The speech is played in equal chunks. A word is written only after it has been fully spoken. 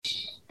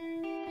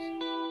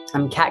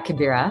I'm Kat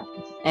Kabira,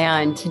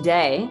 and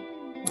today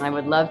I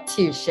would love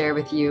to share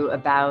with you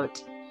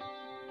about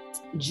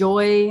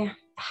joy,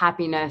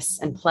 happiness,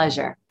 and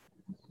pleasure.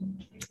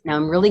 Now,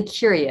 I'm really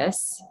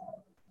curious.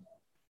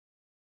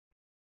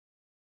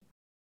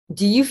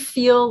 Do you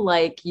feel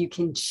like you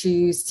can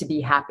choose to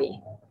be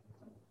happy?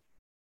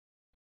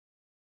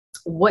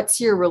 What's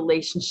your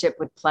relationship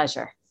with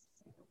pleasure?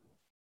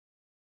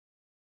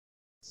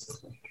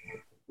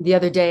 The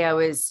other day, I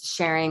was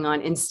sharing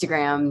on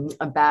Instagram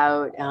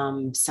about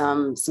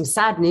some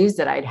sad news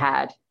that I'd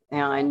had,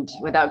 and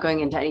without going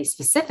into any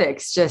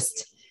specifics,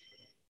 just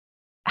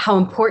how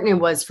important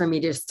it was for me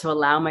just to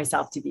allow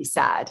myself to be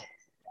sad.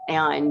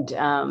 And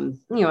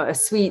a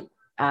sweet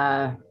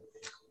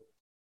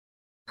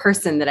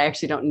person that I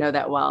actually don't know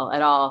that well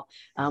at all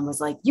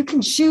was like, "You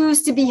can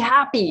choose to be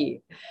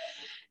happy,"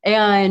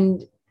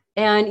 and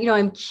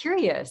I'm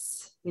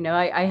curious.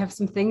 I have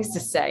some things to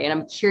say, and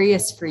I'm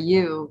curious for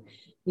you.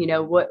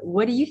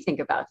 What do you think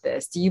about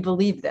this? Do you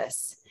believe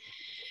this?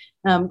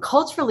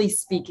 Culturally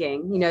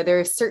speaking, there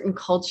are certain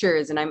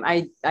cultures, and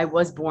I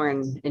was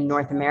born in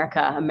North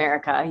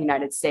America,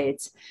 United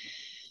States,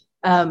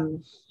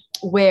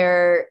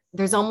 where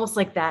there's almost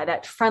like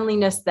that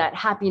friendliness, that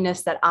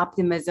happiness, that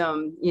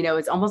optimism.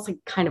 It's almost like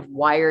kind of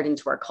wired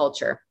into our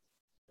culture.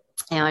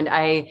 And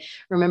I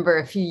remember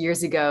a few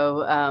years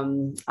ago,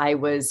 I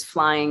was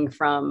flying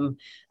from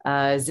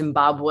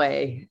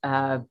Zimbabwe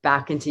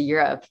back into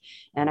Europe,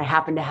 and I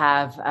happened to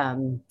have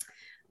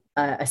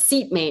a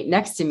seatmate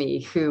next to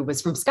me who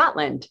was from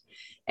Scotland.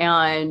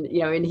 And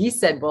he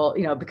said, well,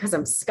 because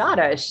I'm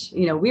Scottish,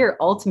 we are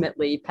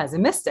ultimately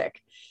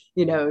pessimistic.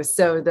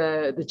 So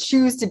the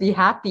choose to be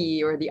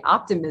happy or the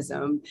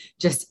optimism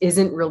just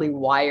isn't really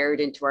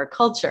wired into our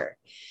culture.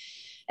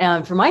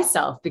 And for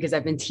myself, because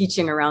I've been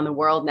teaching around the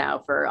world now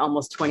for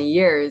almost 20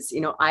 years,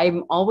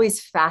 I'm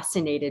always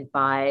fascinated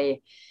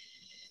by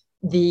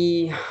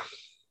the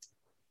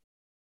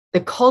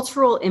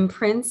cultural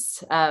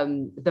imprints,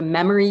 the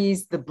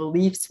memories, the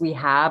beliefs we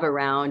have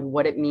around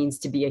what it means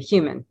to be a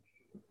human.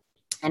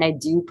 And I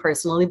do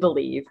personally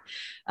believe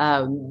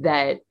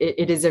that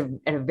it is a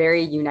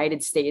very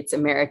United States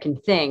American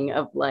thing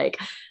of like,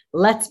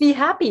 let's be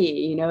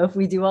happy. If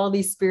we do all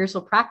these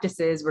spiritual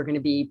practices, we're going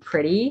to be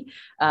pretty,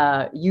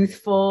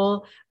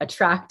 youthful,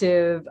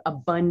 attractive,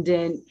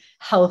 abundant,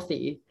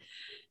 healthy.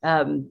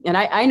 And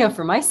I know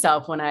for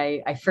myself, when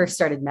I first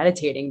started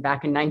meditating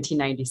back in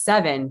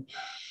 1997,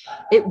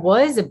 it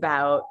was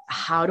about,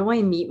 how do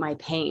I meet my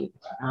pain?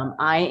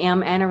 I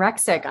am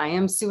anorexic. I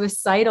am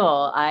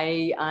suicidal.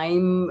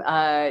 I'm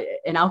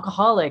an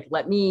alcoholic.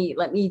 Let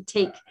me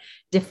take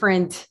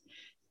different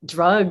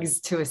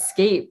drugs to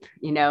escape,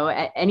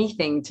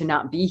 anything to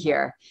not be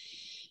here.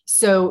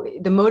 So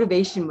the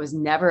motivation was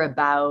never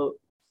about,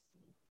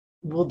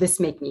 will this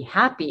make me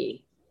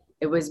happy?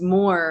 It was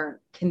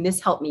more, can this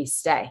help me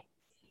stay?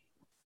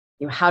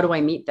 How do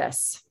I meet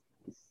this?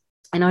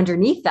 And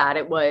underneath that,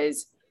 it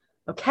was,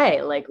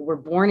 okay, like we're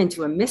born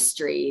into a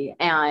mystery.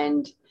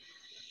 And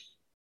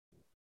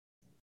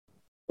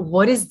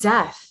what is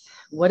death?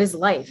 What is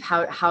life?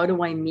 How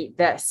do I meet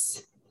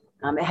this?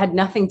 It had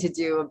nothing to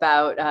do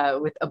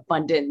about with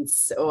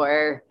abundance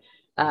or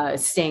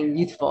staying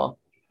youthful.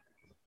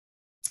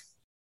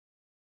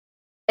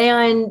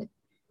 And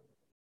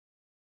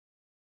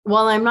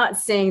while I'm not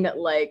saying that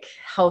like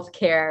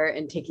healthcare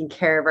and taking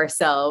care of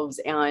ourselves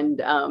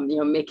and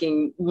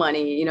making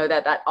money,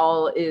 that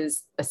all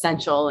is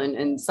essential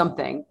and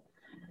something,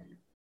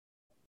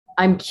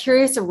 I'm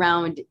curious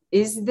around,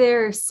 is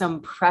there some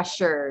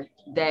pressure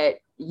that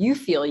you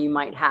feel you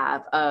might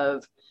have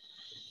of,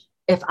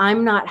 if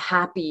I'm not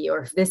happy or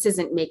if this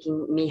isn't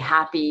making me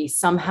happy,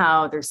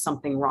 somehow there's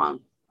something wrong?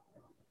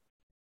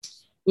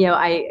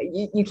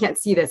 You can't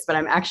see this, but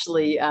I'm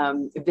actually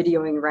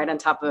videoing right on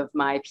top of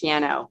my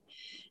piano.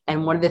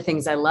 And one of the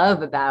things I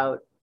love about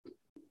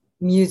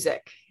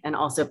music and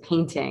also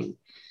painting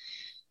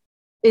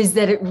is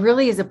that it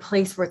really is a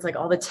place where it's like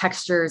all the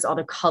textures, all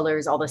the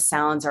colors, all the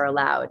sounds are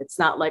allowed. It's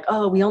not like,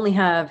 oh, we only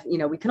have,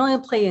 we can only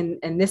play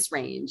in this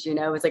range,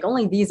 it's like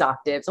only these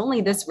octaves,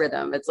 only this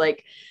rhythm. It's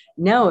like,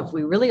 no, if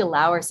we really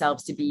allow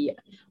ourselves to be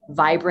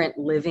vibrant,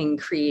 living,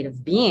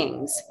 creative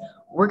beings,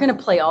 we're going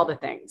to play all the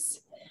things.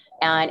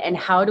 And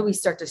how do we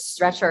start to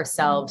stretch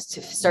ourselves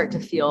to start to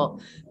feel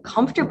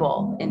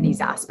comfortable in these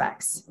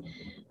aspects?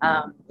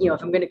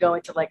 If I'm going to go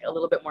into like a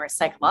little bit more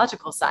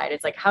psychological side,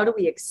 it's like, how do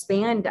we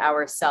expand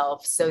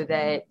ourselves so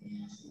that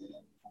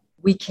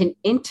we can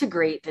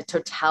integrate the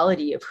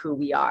totality of who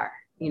we are?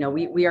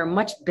 We are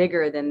much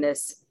bigger than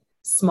this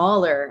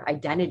smaller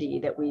identity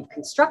that we've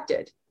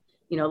constructed.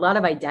 A lot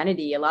of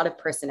identity, a lot of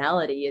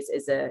personality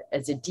is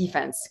a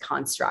defense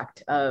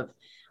construct of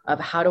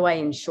how do I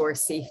ensure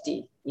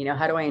safety?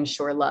 How do I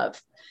ensure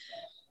love?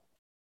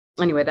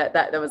 Anyway,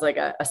 that was like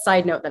a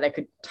side note that I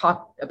could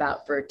talk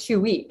about for 2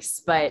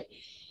 weeks. But,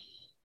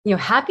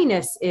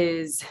 happiness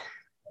it's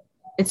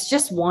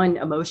just one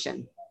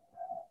emotion,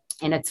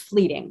 and it's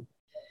fleeting.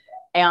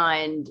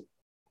 And,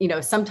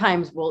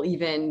 sometimes we'll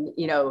even,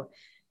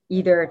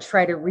 either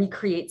try to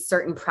recreate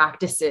certain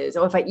practices.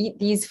 Oh, if I eat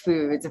these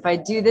foods, if I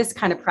do this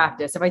kind of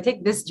practice, if I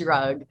take this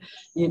drug,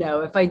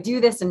 if I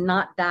do this and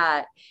not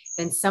that,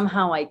 then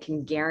somehow I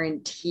can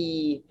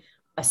guarantee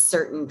a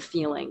certain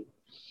feeling.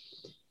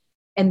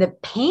 And the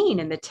pain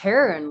and the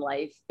terror in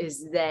life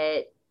is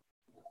that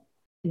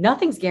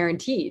nothing's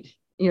guaranteed.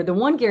 The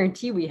one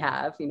guarantee we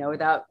have,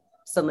 without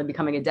suddenly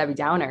becoming a Debbie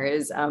Downer,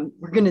 is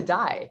we're going to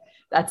die.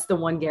 That's the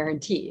one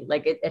guarantee.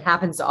 Like it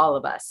happens to all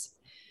of us.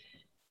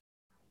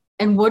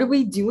 And what are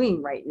we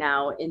doing right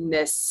now in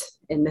this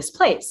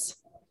place?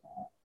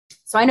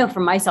 So I know for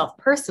myself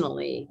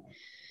personally,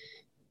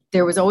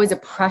 there was always a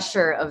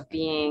pressure of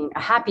being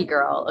a happy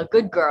girl, a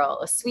good girl,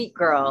 a sweet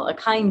girl, a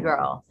kind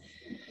girl.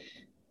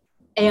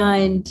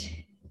 And,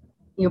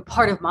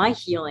 part of my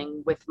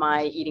healing with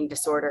my eating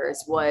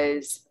disorders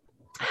was,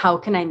 how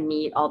can I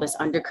meet all this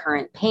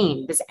undercurrent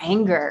pain, this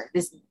anger,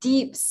 this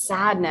deep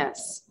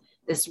sadness,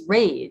 this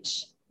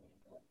rage?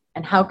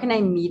 And how can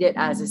I meet it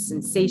as a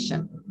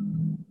sensation?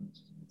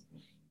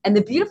 And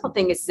the beautiful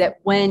thing is that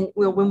when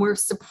we're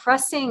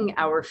suppressing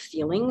our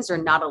feelings or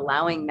not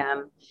allowing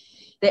them,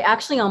 they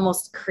actually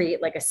almost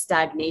create like a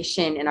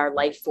stagnation in our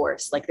life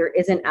force. Like there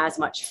isn't as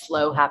much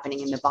flow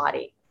happening in the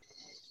body.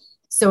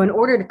 So in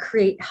order to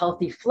create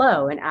healthy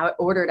flow and in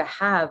order to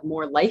have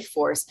more life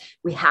force,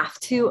 we have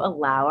to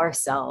allow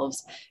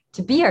ourselves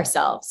to be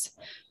ourselves.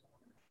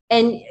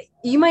 And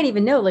you might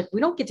even know, like,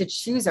 we don't get to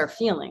choose our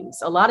feelings.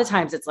 A lot of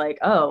times it's like,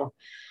 oh,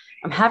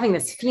 I'm having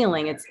this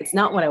feeling. It's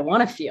not what I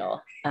want to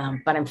feel,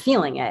 but I'm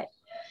feeling it.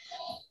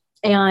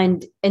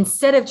 And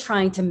instead of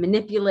trying to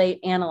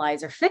manipulate,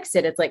 analyze, or fix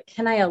it, it's like,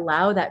 can I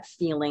allow that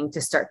feeling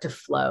to start to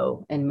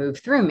flow and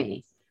move through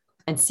me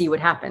and see what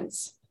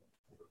happens?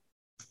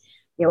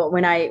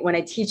 When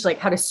I teach like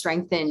how to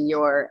strengthen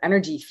your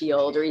energy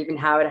field, or even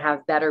how to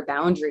have better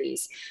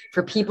boundaries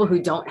for people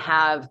who don't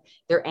have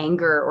their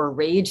anger or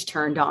rage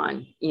turned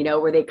on,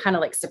 where they kind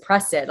of like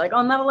suppress it, like, oh,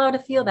 I'm not allowed to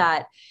feel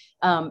that.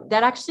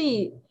 That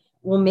actually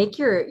will make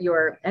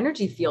your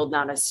energy field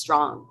not as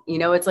strong.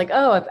 It's like,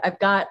 oh, I've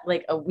got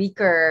like a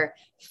weaker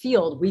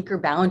field, weaker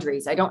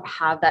boundaries. I don't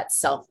have that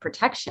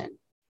self-protection.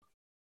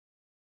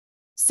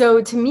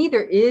 So to me,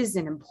 there is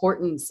an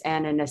importance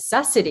and a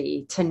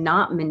necessity to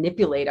not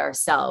manipulate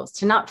ourselves,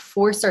 to not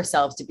force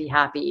ourselves to be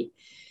happy.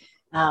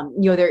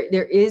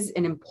 There is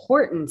an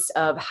importance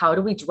of how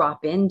do we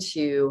drop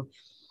into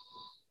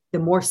the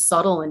more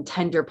subtle and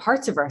tender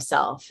parts of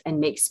ourselves and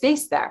make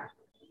space there.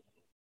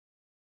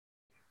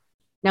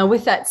 Now,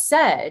 with that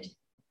said,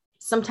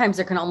 sometimes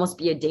there can almost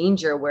be a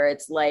danger where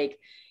it's like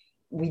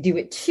we do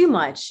it too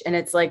much, and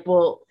it's like,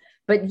 well,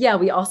 but yeah,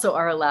 we also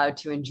are allowed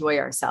to enjoy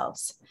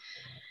ourselves.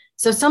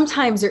 So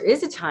sometimes there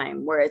is a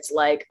time where it's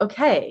like,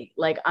 okay,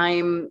 like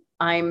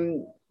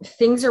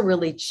things are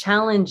really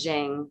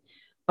challenging,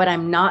 but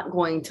I'm not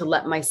going to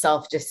let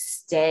myself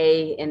just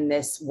stay in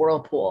this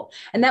whirlpool.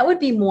 And that would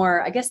be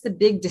more, I guess the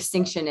big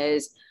distinction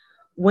is,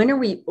 when are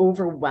we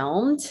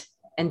overwhelmed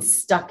and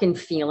stuck in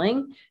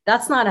feeling?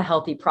 That's not a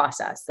healthy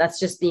process. That's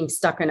just being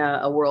stuck in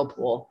a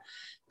whirlpool.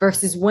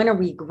 Versus when are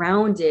we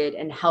grounded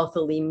and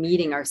healthily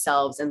meeting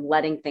ourselves and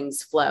letting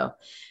things flow?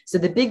 So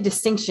the big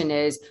distinction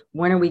is,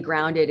 when are we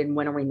grounded and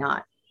when are we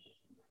not?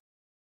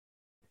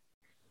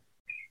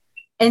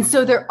 And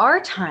so there are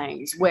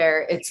times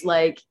where it's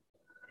like,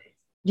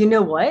 you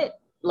know what?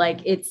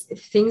 Like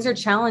things are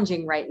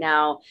challenging right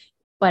now,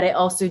 but I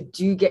also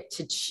do get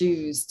to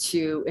choose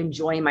to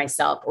enjoy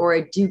myself, or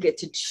I do get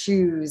to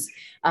choose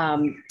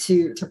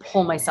to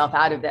pull myself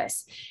out of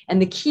this.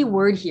 And the key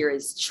word here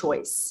is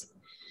choice.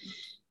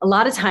 A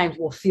lot of times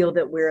we'll feel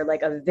that we're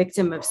like a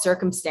victim of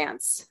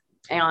circumstance,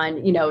 and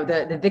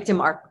the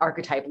victim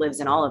archetype lives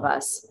in all of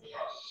us.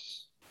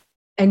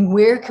 And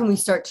where can we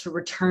start to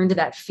return to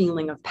that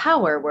feeling of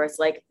power, where it's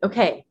like,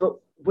 okay, but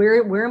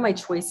where are my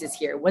choices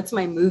here? What's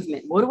my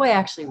movement? What do I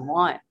actually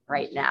want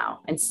right now?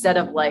 Instead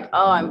of like,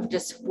 oh, I'm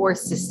just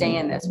forced to stay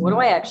in this. What do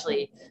I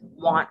actually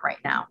want right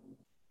now?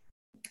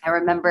 I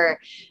remember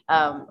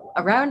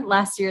around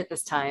last year at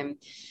this time,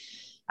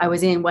 I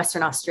was in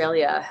Western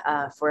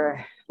Australia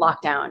for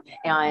lockdown.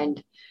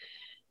 And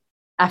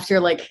after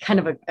like kind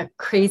of a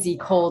crazy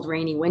cold,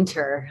 rainy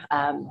winter,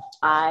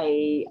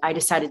 I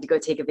decided to go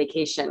take a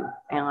vacation.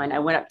 And I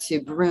went up to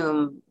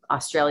Broome,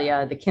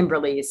 Australia, the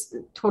Kimberleys,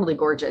 totally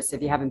gorgeous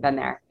if you haven't been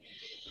there.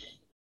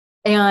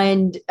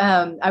 And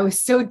I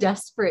was so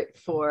desperate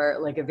for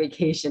like a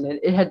vacation.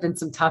 It had been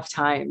some tough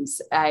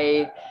times.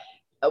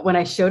 When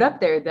I showed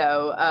up there,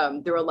 though,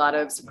 there were a lot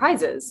of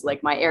surprises.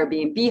 Like my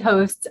Airbnb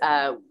host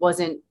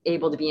wasn't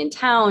able to be in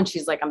town.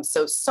 She's like, I'm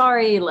so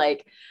sorry.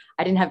 Like,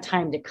 I didn't have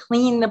time to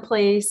clean the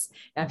place.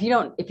 Now, if you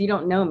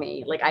don't know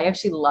me, like I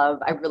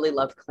really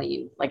love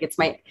clean. Like it's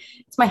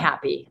my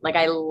happy. Like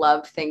I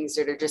love things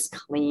that are just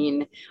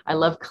clean. I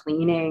love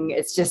cleaning.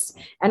 It's just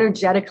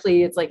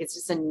energetically,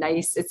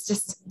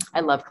 I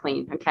love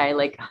clean. Okay.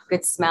 Like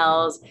good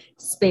smells,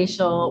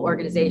 spatial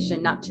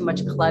organization, not too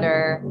much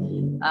clutter.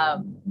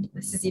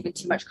 This is even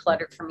too much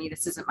clutter for me.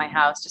 This isn't my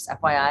house, just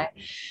FYI.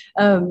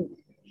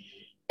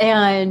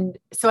 And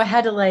so I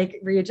had to like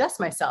readjust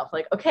myself.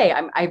 Like, okay,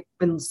 I've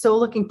been so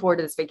looking forward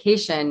to this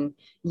vacation.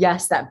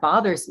 Yes, that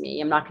bothers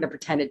me. I'm not going to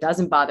pretend it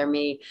doesn't bother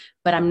me,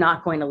 but I'm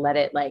not going to let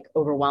it like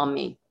overwhelm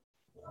me.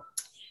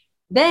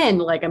 Then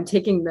like I'm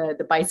taking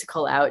the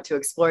bicycle out to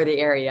explore the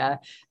area.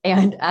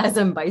 And as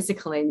I'm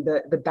bicycling,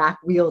 the back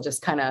wheel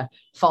just kind of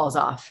falls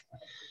off.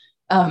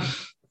 Um,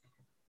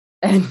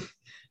 and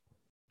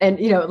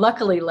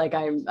luckily like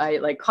I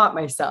like caught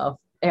myself.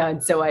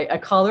 And so I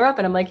call her up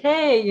and I'm like,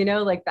 hey,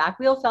 like back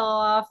wheel fell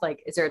off.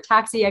 Like, is there a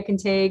taxi I can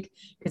take?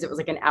 Because it was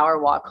like an hour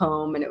walk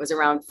home and it was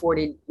around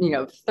 40,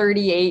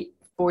 38,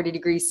 40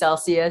 degrees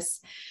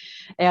Celsius.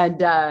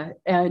 And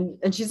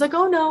she's like,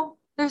 oh no,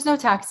 there's no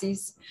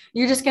taxis.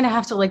 You're just going to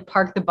have to like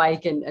park the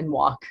bike and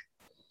walk,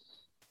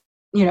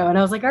 and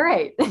I was like, all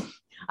right,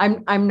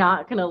 I'm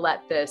not going to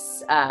let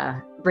this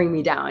bring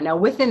me down. Now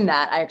within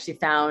that, I actually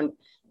found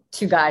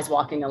two guys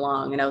walking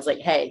along and I was like,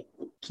 hey,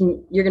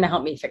 you're going to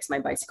help me fix my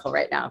bicycle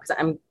right now. Cause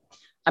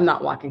I'm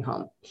not walking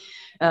home.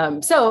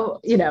 So,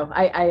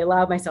 I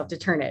allowed myself to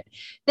turn it.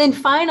 Then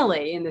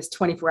finally in this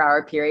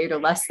 24-hour period or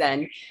less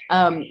than,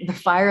 the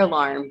fire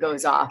alarm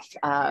goes off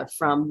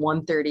from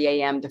 1:30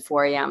 a.m. to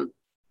 4 a.m.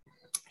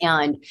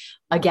 And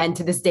again,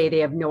 to this day, they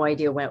have no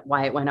idea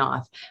why it went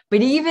off.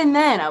 But even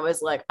then I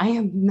was like,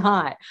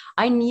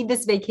 I need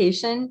this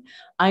vacation.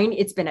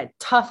 It's been a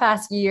tough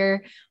ass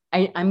year.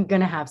 I'm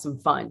going to have some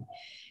fun.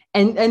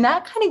 And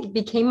that kind of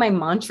became my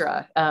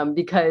mantra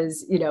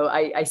because,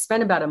 I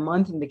spent about a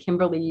month in the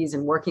Kimberleys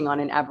and working on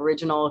an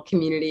Aboriginal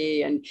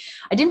community. And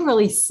I didn't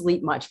really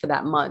sleep much for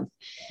that month.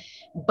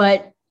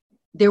 But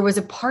there was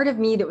a part of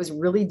me that was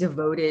really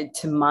devoted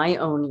to my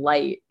own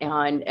light.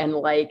 And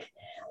like,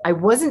 I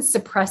wasn't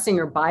suppressing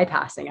or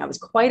bypassing. I was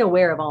quite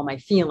aware of all my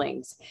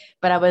feelings.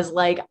 But I was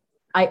like,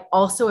 I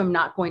also am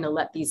not going to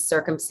let these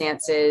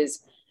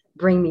circumstances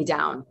bring me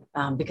down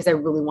because I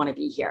really want to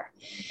be here.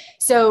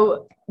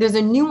 So there's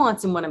a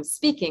nuance in what I'm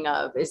speaking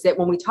of is that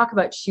when we talk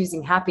about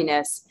choosing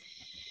happiness,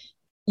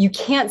 you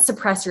can't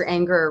suppress your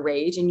anger or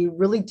rage, and you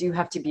really do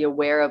have to be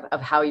aware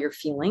of how you're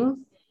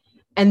feeling.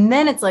 And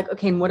then it's like,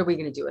 okay, and what are we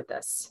going to do with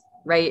this?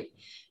 Right.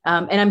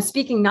 And I'm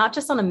speaking not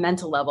just on a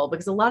mental level,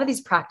 because a lot of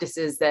these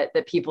practices that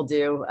people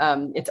do,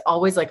 it's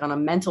always like on a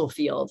mental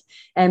field,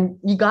 and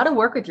you got to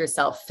work with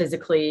yourself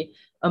physically,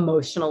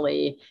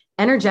 emotionally,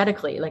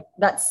 energetically. Like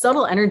that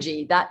subtle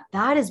energy,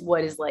 that is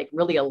what is like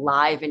really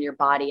alive in your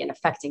body and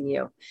affecting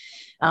you.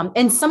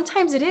 And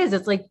sometimes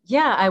it's like,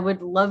 yeah, I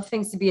would love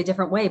things to be a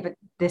different way, but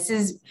this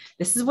is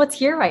what's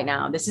here right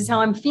now. This is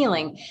how I'm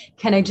feeling.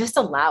 Can I just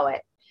allow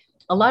it?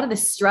 A lot of the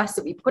stress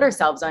that we put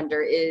ourselves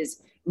under is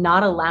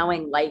not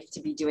allowing life to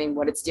be doing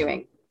what it's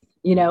doing,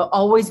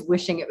 always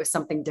wishing it was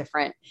something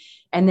different.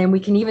 And then we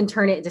can even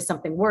turn it into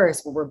something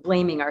worse where we're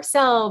blaming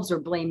ourselves, we're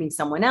blaming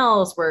someone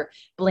else, we're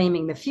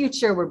blaming the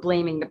future, we're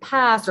blaming the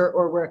past,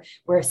 or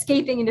we're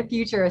escaping into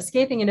future,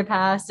 escaping into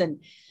past.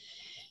 And,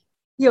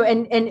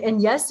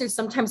 and yes, there's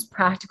sometimes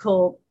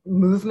practical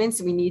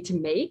movements we need to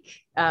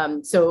make.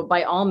 So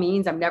by all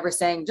means, I'm never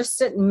saying just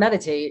sit and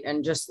meditate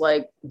and just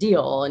like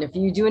deal. And if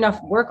you do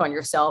enough work on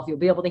yourself, you'll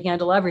be able to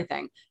handle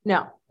everything.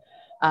 No.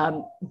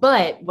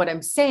 But what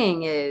I'm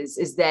saying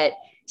is that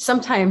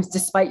sometimes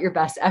despite your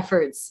best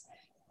efforts,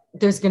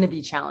 there's going to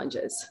be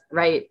challenges,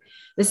 right?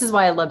 This is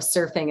why I love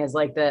surfing as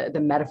like the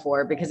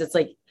metaphor, because it's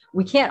like,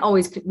 we can't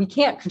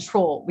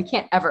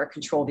ever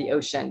control the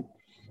ocean.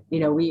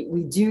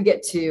 We do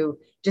get to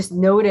just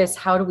notice,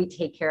 how do we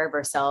take care of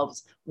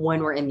ourselves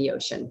when we're in the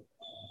ocean?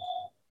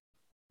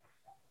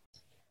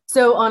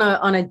 So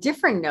on a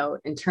different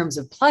note, in terms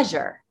of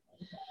pleasure,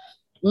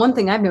 one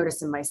thing I've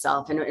noticed in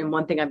myself and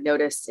one thing I've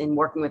noticed in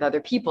working with other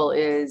people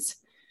is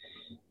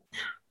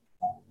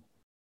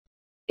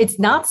it's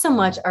not so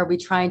much are we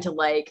trying to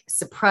like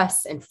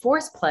suppress and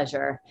force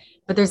pleasure,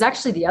 but there's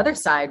actually the other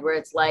side where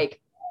it's like,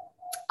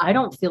 I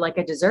don't feel like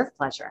I deserve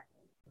pleasure.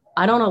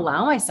 I don't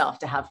allow myself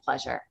to have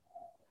pleasure.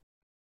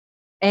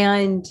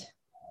 And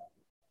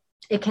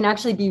it can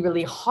actually be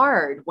really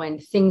hard when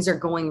things are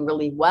going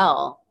really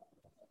well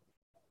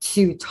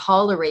to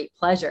tolerate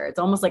pleasure. It's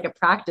almost like a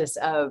practice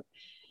of,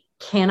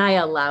 can I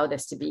allow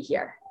this to be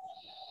here?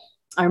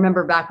 I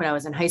remember back when I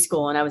was in high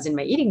school and I was in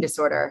my eating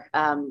disorder,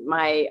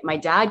 my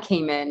dad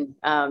came in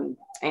and,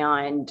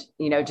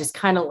 just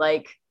kind of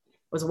like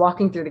was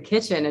walking through the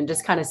kitchen and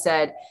just kind of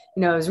said,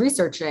 I was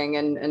researching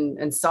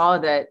and saw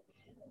that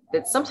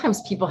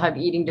sometimes people have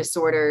eating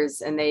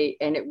disorders and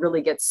it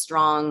really gets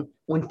strong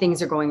when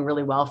things are going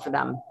really well for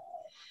them.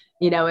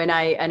 And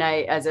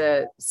I, as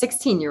a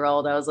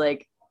 16-year-old, I was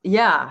like,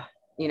 yeah,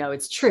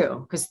 it's true,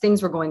 because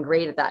things were going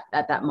great at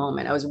that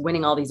moment. I was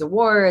winning all these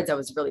awards. I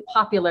was really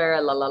popular,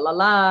 la, la, la,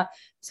 la. I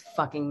was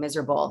fucking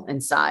miserable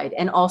inside.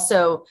 And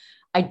also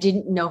I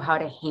didn't know how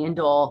to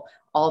handle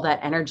all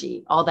that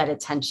energy, all that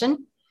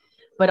attention,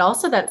 but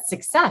also that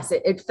success.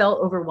 It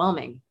felt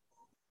overwhelming.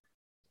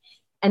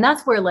 And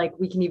that's where like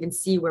we can even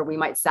see where we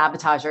might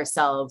sabotage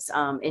ourselves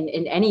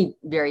in any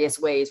various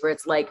ways, where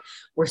it's like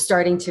we're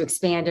starting to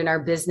expand in our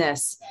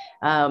business.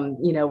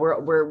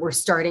 We're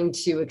starting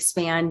to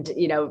expand,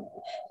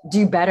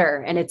 do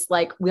better. And it's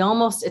like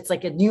it's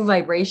like a new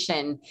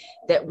vibration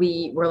that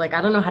we're like,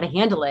 I don't know how to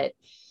handle it.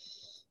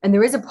 And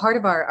there is a part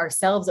of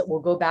ourselves that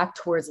will go back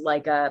towards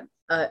like a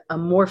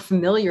more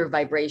familiar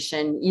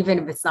vibration, even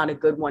if it's not a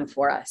good one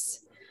for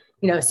us.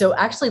 So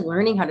actually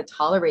learning how to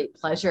tolerate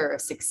pleasure or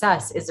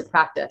success is a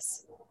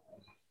practice.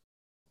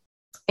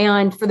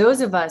 And for those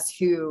of us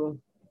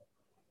who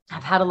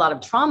have had a lot of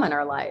trauma in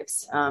our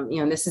lives,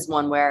 and this is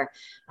one where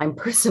I'm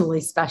personally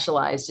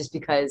specialized just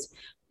because,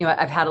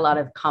 I've had a lot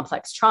of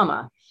complex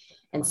trauma.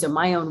 And so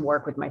my own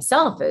work with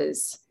myself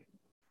is,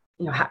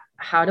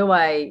 how do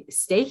I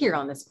stay here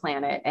on this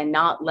planet and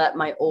not let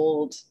my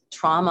old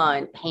trauma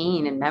and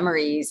pain and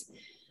memories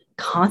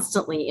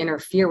constantly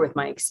interfere with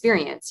my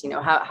experience?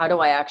 How do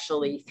I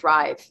actually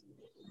thrive?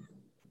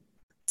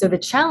 So the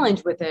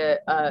challenge with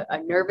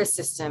a nervous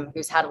system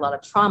who's had a lot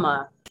of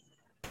trauma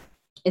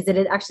is that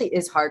it actually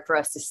is hard for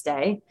us to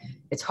stay.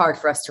 It's hard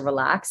for us to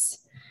relax.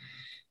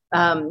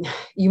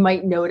 You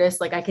might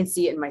notice, like I can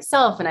see it in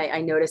myself, and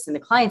I notice in the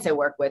clients I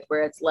work with,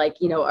 where it's like,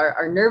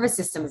 our nervous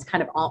system is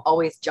kind of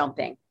always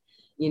jumping,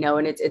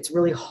 and it's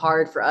really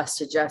hard for us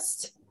to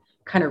just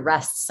kind of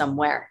rest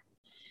somewhere.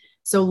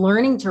 So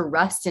learning to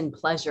rest in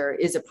pleasure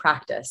is a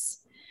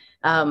practice.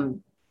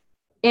 And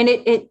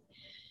it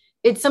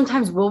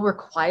sometimes will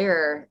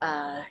require,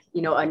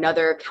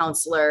 another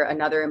counselor,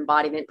 another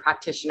embodiment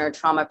practitioner,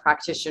 trauma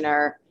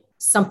practitioner,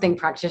 something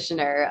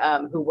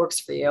practitioner who works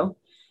for you,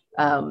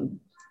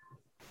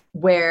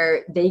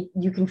 where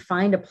you can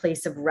find a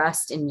place of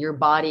rest in your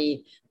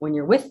body when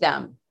you're with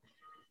them,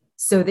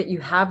 so that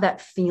you have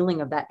that feeling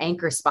of that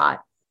anchor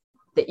spot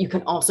that you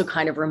can also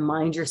kind of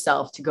remind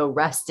yourself to go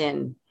rest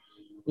in,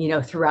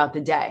 throughout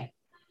the day.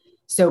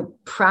 So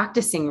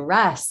practicing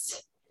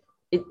rest,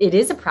 it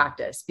is a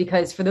practice,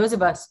 because for those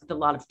of us with a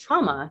lot of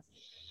trauma,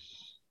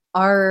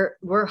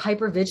 we're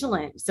hyper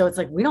vigilant. So it's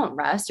like, we don't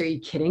rest. Are you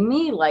kidding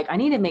me? Like, I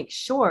need to make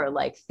sure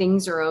like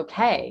things are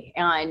okay.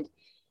 And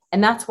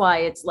that's why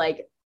it's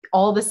like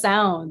all the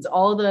sounds,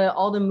 all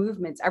the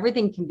movements,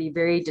 everything can be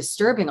very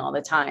disturbing all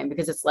the time,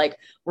 because it's like,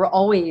 we're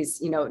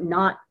always,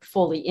 not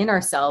fully in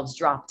ourselves,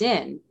 dropped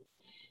in.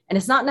 And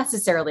it's not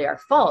necessarily our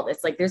fault.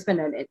 It's like there's been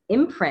an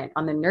imprint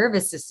on the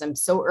nervous system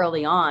so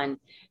early on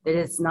that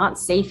it's not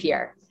safe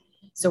here.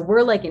 So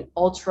we're like an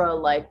ultra,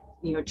 like,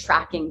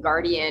 tracking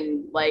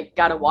guardian, like,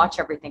 got to watch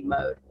everything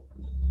mode.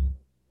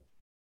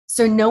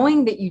 So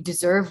knowing that you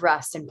deserve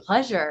rest and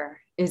pleasure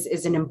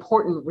is an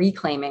important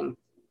reclaiming.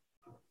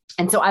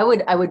 And so I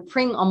would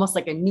bring almost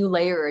like a new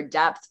layer of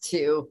depth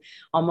to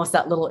almost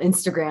that little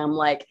Instagram,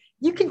 like,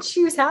 you can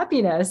choose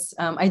happiness.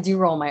 I do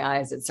roll my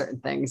eyes at certain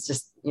things,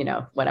 just,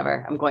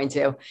 whatever I'm going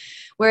to,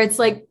 where it's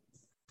like,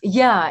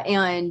 yeah.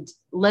 And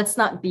let's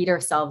not beat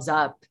ourselves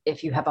up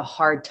if you have a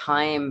hard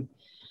time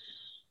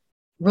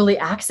really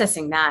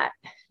accessing that,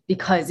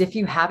 because if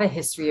you have a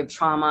history of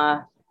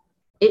trauma,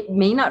 it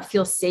may not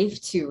feel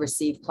safe to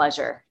receive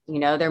pleasure.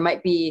 There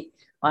might be,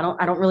 I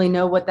don't really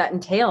know what that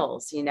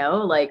entails,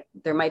 like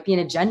there might be an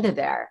agenda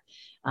there.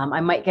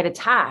 I might get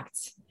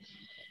attacked.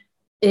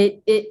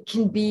 It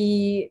can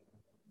be,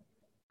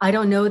 I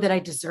don't know that I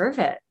deserve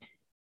it.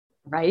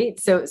 Right.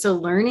 So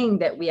learning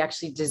that we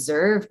actually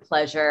deserve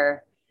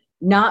pleasure,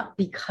 not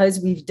because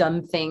we've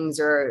done things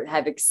or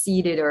have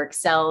exceeded or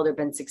excelled or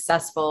been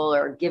successful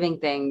or giving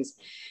things,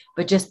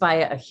 but just by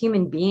a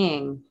human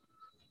being,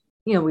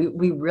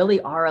 we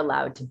really are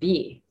allowed to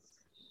be.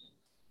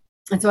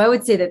 And so I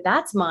would say that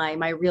that's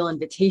my real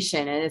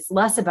invitation. And it's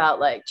less about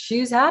like,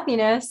 choose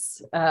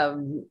happiness.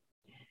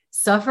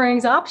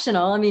 Suffering's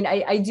optional. I mean,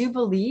 I do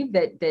believe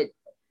that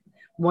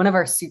one of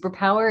our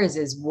superpowers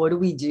is, what do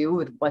we do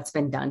with what's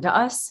been done to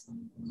us?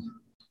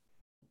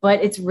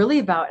 But it's really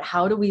about,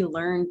 how do we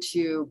learn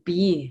to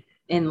be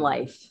in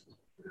life?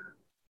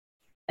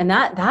 And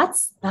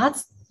that's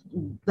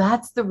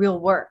the real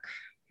work,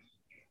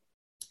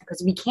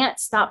 because we can't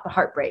stop the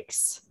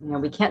heartbreaks.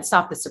 We can't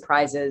stop the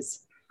surprises.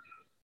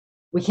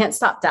 We can't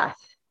stop death.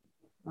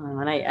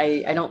 And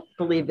I don't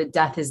believe that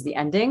death is the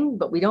ending,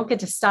 but we don't get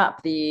to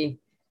stop the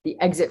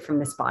exit from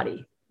this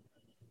body.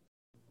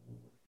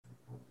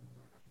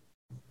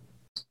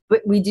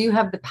 But we do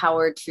have the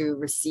power to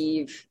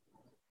receive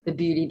the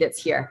beauty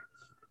that's here.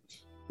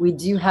 We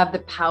do have the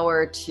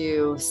power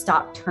to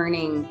stop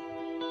turning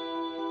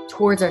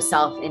towards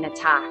ourselves in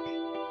attack,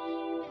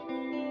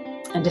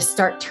 and to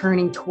start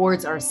turning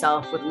towards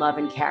ourselves with love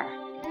and care.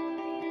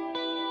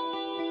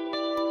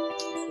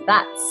 So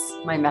that's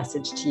my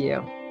message to you.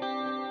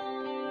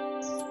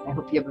 I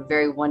hope you have a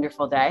very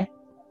wonderful day.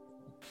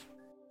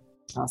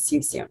 I'll see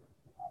you soon.